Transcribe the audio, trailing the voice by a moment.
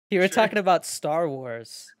You were Sure. talking about Star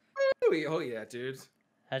Wars. Oh yeah, dude.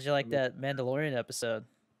 How'd you like that Mandalorian episode?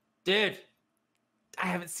 Dude, I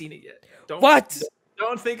haven't seen it yet. Don't What?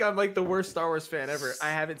 don't think I'm like the worst Star Wars fan ever. I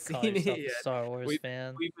haven't Call seen it yourself a yet. Star Wars We've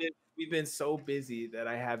fan. we've been so busy that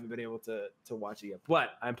I haven't been able to watch it yet. But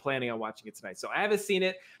I'm planning on watching it tonight. So I haven't seen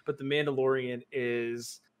it, but The Mandalorian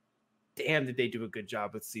is damn did they do a good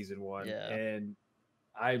job with season 1. Yeah. And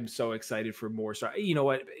I'm so excited for more Star. You know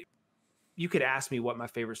what? You could ask me what my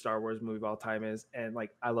favorite Star Wars movie of all time is, and like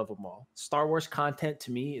I love them all. Star Wars content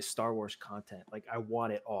to me is Star Wars content. Like I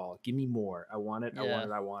want it all. Give me more. I want it. I want Yeah.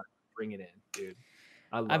 it. I want it. Bring it in, dude.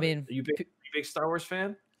 I love I it. mean, Are you big Star Wars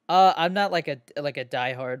fan? I'm not like a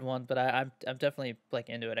diehard one, but I'm definitely like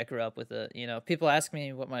into it. I grew up with it. You know, people ask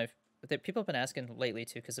me what people have been asking lately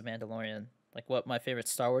too because of Mandalorian, like what my favorite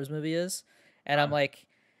Star Wars movie is, and I'm like,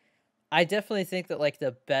 I definitely think that like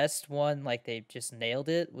the best one, like they just nailed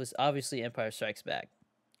it, was obviously Empire Strikes Back,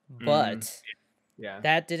 but Yeah,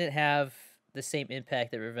 that didn't have the same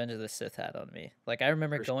impact that Revenge of the Sith had on me. Like I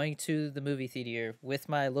remember for sure. going to the movie theater with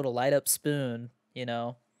my little light up spoon, you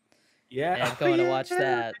know, Yeah. and Oh going to watch yeah.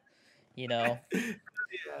 that, you know.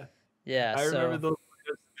 Yeah. Yeah, I remember so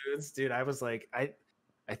those dudes, dude. I was like, I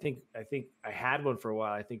think I had one for a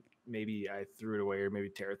while. I think maybe I threw it away, or maybe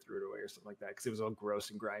Tara threw it away, or something like that, because it was all gross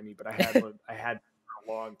and grimy. But I had one. I had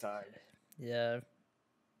for a long time. yeah.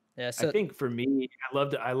 Yeah, I so think for me, I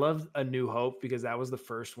loved A New Hope because that was the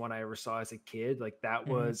first one I ever saw as a kid. Like that mhm.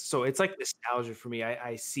 was so it's like nostalgia for me.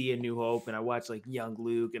 I see A New Hope and I watch like young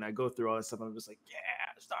Luke and I go through all this stuff. And I'm just like,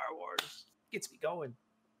 yeah, Star Wars gets me going.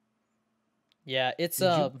 Yeah, it's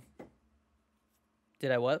Did you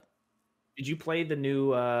did I what? did you play the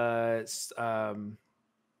new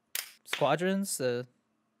Squadrons?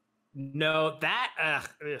 no that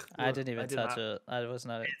I didn't even I did touch not it. I was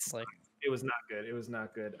not it's like it was not good. It was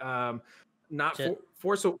not good. Not Je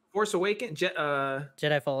Force Awakens.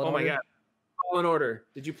 Jedi Fallen Oh my Order. god. Fallen Order.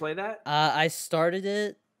 Did you play that? I started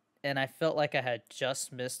it and I felt like I had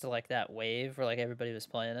just missed like that wave where like everybody was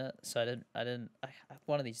playing it. So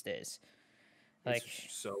one of these days. It's Like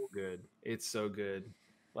so good. It's so good.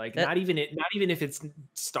 Like that not even if it's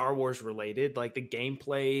Star Wars related, like the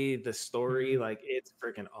gameplay, the story, mhm. like it's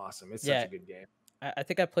freaking awesome. It's such Yeah, a good game. I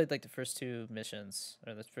think I played like the first two missions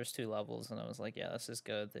or the first two levels and I was like, yeah, this is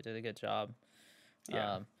good. They did a good job.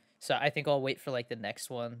 Yeah. So I think I'll wait for like the next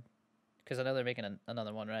one because I know they're making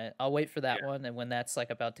another one, right? I'll wait for that Yeah. one, and when that's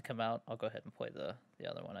like about to come out, I'll go ahead and play the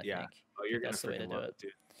other one. I Yeah. think. Oh, I you're think gonna that's the way to freaking do love it. it,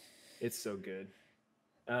 dude. It's so good.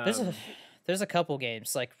 There's a Um there's a couple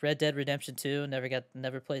games like Red Dead Redemption 2.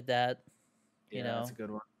 Never played that. You yeah, that's know, a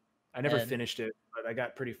good one. I never and finished it, but I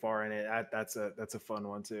got pretty far in it. That's a fun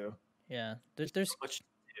one too. yeah, There's so there's much to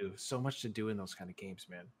do. So much to do in those kind of games,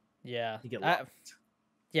 man. yeah, You get lost.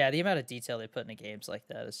 yeah. The amount of detail they put into games like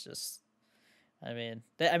that is just. I mean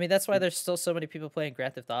that's why there's still so many people playing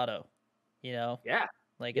Grand Theft Auto. You know, Yeah.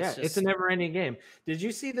 like it's Yeah, it's a just never-ending game. Did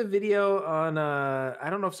you see the video on I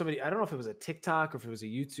don't know if it was a TikTok or if it was a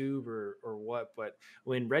YouTube or what, but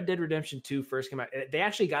when Red Dead Redemption 2 first came out, they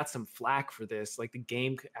actually got some flack for this. Like the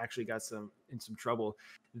game actually got some trouble.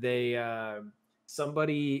 They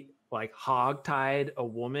somebody like hog-tied a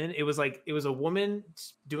woman. It was a woman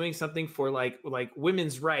doing something for like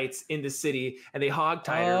women's rights in the city, and they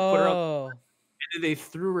hog-tied her, put her up, oh and then they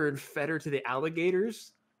threw her and fed her to the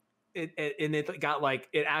alligators. And it got like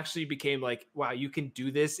it actually became like, wow, you can do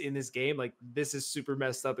this in this game. Like this is super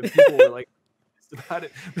messed up, and people were like about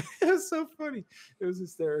it. It was so funny. It was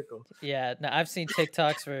hysterical. yeah. No, I've seen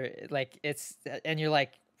TikToks where like it's and you're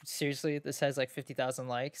like seriously this has like 50,000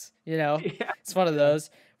 likes. You know, Yeah, it's one of yeah. those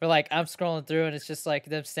where like I'm scrolling through and it's just like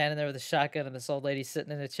them standing there with a shotgun and this old lady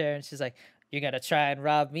sitting in a chair and she's like, "You gotta try and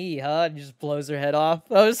rob me, huh?" And just blows her head off.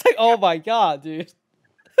 I was like, "Oh my god, dude,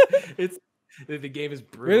 It's the game is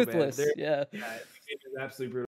brutal, man. ruthless." Yeah. Yeah, the game is absolutely brutal.